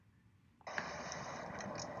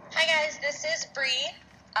Hi guys, this is Bree,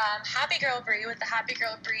 Happy Girl Bree with the Happy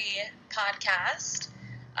Girl Bree podcast.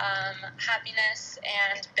 Happiness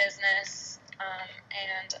and business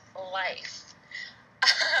and life.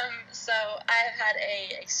 So I've had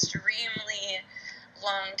a extremely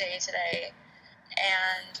long day today,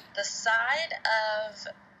 and the side of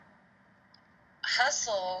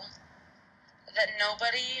hustle that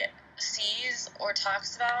nobody sees or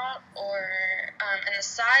talks about, or and the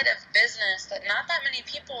side of business that not that many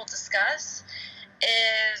people discuss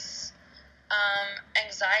is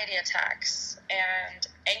anxiety attacks and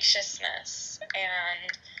anxiousness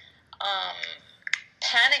and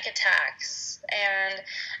panic attacks. And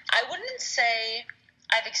I wouldn't say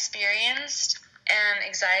I've experienced an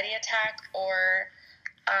anxiety attack or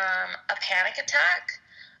a panic attack,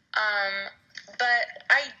 but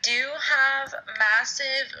I do have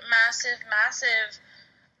massive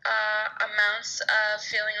amounts of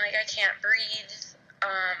feeling like I can't breathe,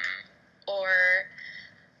 or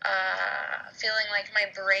feeling like my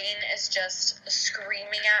brain is just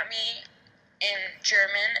screaming at me in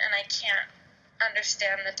German and I can't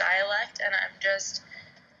understand the dialect, and I'm just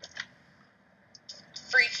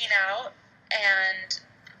freaking out, and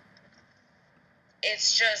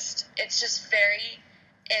it's just very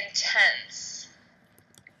intense.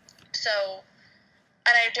 So,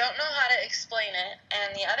 and I don't know how to explain it.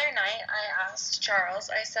 And the other night I asked Charles,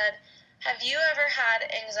 I said, have you ever had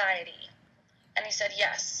anxiety? And he said,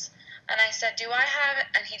 yes. And I said, do I have it?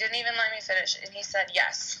 And he didn't even let me finish. And he said,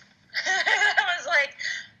 yes. I was like,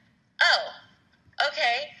 oh,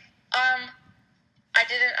 okay. I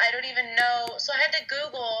don't even know. So I had to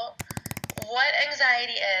Google what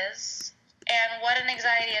anxiety is and what an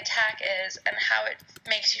anxiety attack is and how it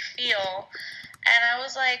makes you feel. And I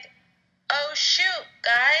was like, oh shoot,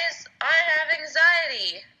 guys, I have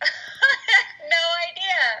anxiety. I had no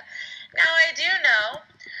idea. Now I do know.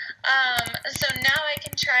 So now I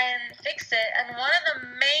can try and fix it. And one of the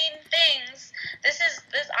main things, this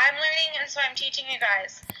I'm learning, and so I'm teaching you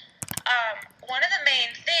guys. One of the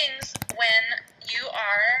main things when you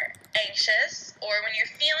are anxious or when you're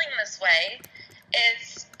feeling this way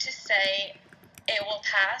is to say, it will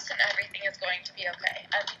pass and everything is going to be okay.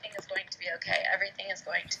 Everything is going to be okay. Everything is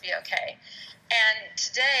going to be okay. And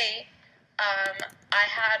today, I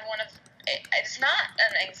had it's not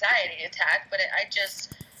an anxiety attack, but I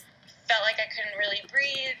just felt like I couldn't really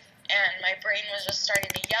breathe, and my brain was just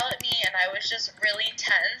starting to yell at me, and I was just really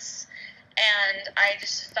tense, and I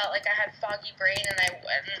just felt like I had foggy brain, and I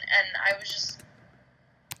was just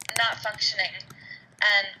not functioning.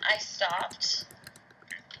 And I stopped,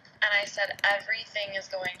 and I said, everything is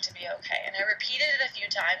going to be okay. And I repeated it a few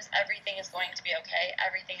times, everything is going to be okay,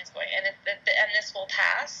 everything is going, and this will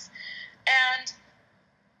pass. And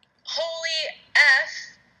holy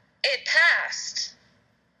F, it passed.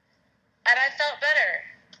 And I felt better.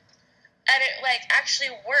 And it,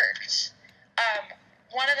 actually worked. A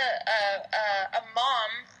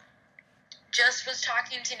mom just was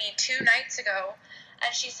talking to me 2 nights ago,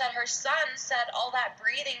 and she said her son said all that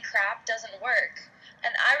breathing crap doesn't work.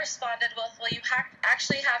 And I responded with, well, you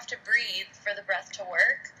actually have to breathe for the breath to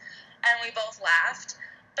work. And we both laughed.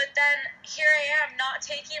 But then here I am, not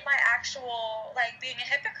taking my actual, being a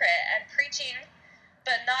hypocrite and preaching,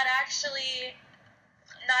 but not actually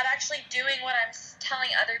doing what I'm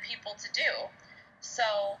telling other people to do.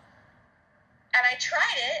 So, and I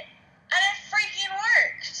tried it, and it freaking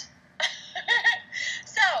worked.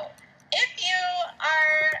 So, if you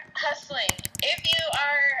are hustling, if you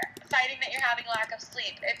are fighting that you're having lack of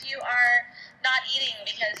sleep, if you are not eating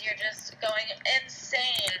because you're just going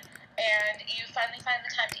insane and you finally find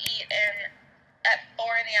the time to eat at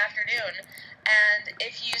 4 in the afternoon, and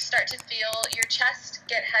if you start to feel your chest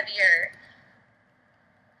get heavier,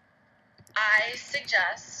 I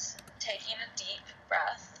suggest taking a deep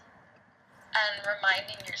breath and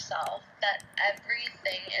reminding yourself that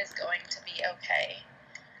everything is going to be okay,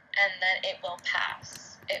 and that it will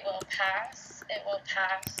pass. It will pass, it will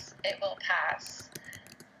pass, it will pass,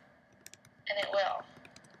 and it will.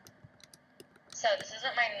 So this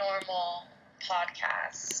isn't my normal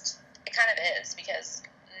podcast. It kind of is, because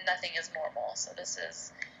nothing is normal. So this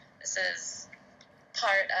is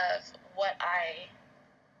part of what I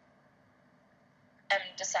am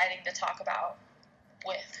deciding to talk about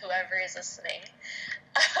with whoever is listening.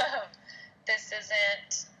 This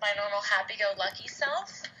isn't my normal happy-go-lucky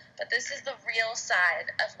self, but this is the real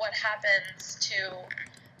side of what happens to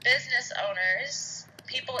business owners,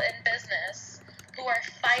 people in business, who are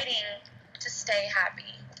fighting to stay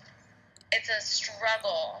happy. It's a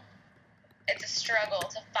struggle. It's a struggle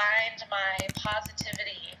to find my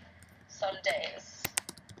positivity some days.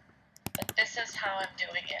 But this this is how I'm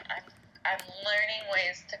doing it. I'm learning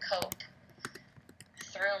ways to cope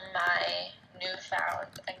through my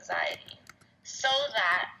newfound anxiety so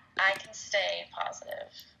that I can stay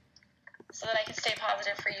positive. So that I can stay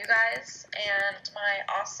positive for you guys and my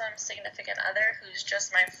awesome significant other who's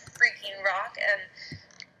just my freaking rock and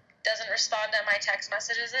doesn't respond to my text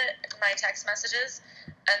messages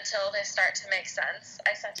until they start to make sense.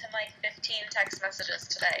 I sent him like 15 text messages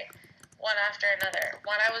today, one after another.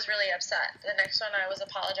 One, I was really upset. The next one, I was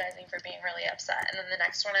apologizing for being really upset. And then the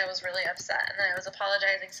next one, I was really upset. And then I was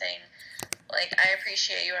apologizing, saying, like, I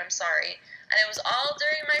appreciate you, I'm sorry. And it was all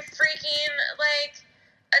during my freaking, like,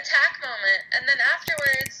 attack moment. And then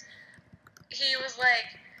afterwards, he was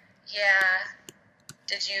like, yeah,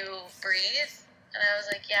 did you breathe? And I was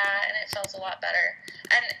like, yeah, and it felt a lot better.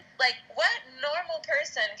 And, like, what normal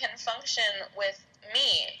person can function with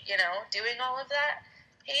me, you know, doing all of that?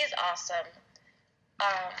 He's awesome.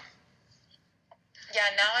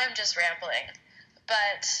 Yeah, now I'm just rambling.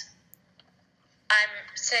 But I'm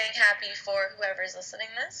staying happy for whoever's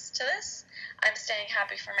listening to this. I'm staying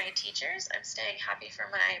happy for my teachers. I'm staying happy for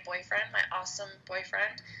my boyfriend, my awesome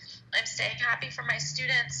boyfriend. I'm staying happy for my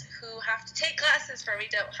students who have to take classes for me,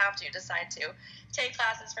 don't have to, decide to take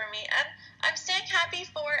classes for me. And I'm staying happy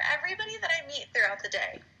for everybody that I meet throughout the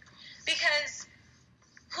day. Because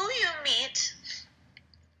who you meet,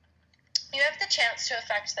 you have the chance to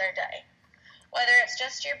affect their day. Whether it's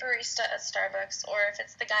just your barista at Starbucks, or if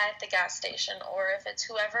it's the guy at the gas station, or if it's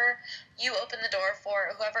whoever you open the door for,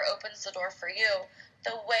 or whoever opens the door for you,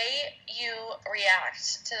 the way you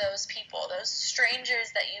react to those people, those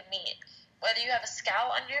strangers that you meet, whether you have a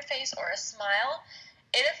scowl on your face or a smile,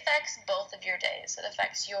 it affects both of your days. It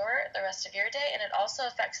affects the rest of your day, and it also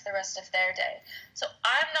affects the rest of their day. So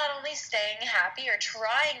I'm not only staying happy or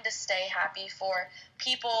trying to stay happy for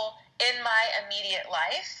people in my immediate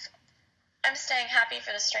life, I'm staying happy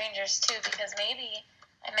for the strangers too, because maybe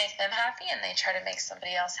I make them happy and they try to make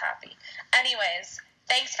somebody else happy. Anyways,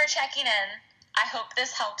 thanks for checking in. I hope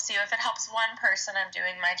this helps you. If it helps one person, I'm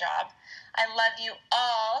doing my job. I love you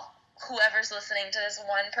all, whoever's listening to this,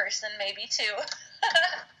 one person, maybe two.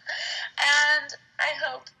 And I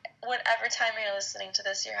hope whatever time you're listening to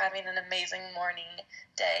this, you're having an amazing morning,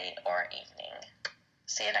 day, or evening.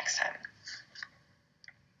 See you next time.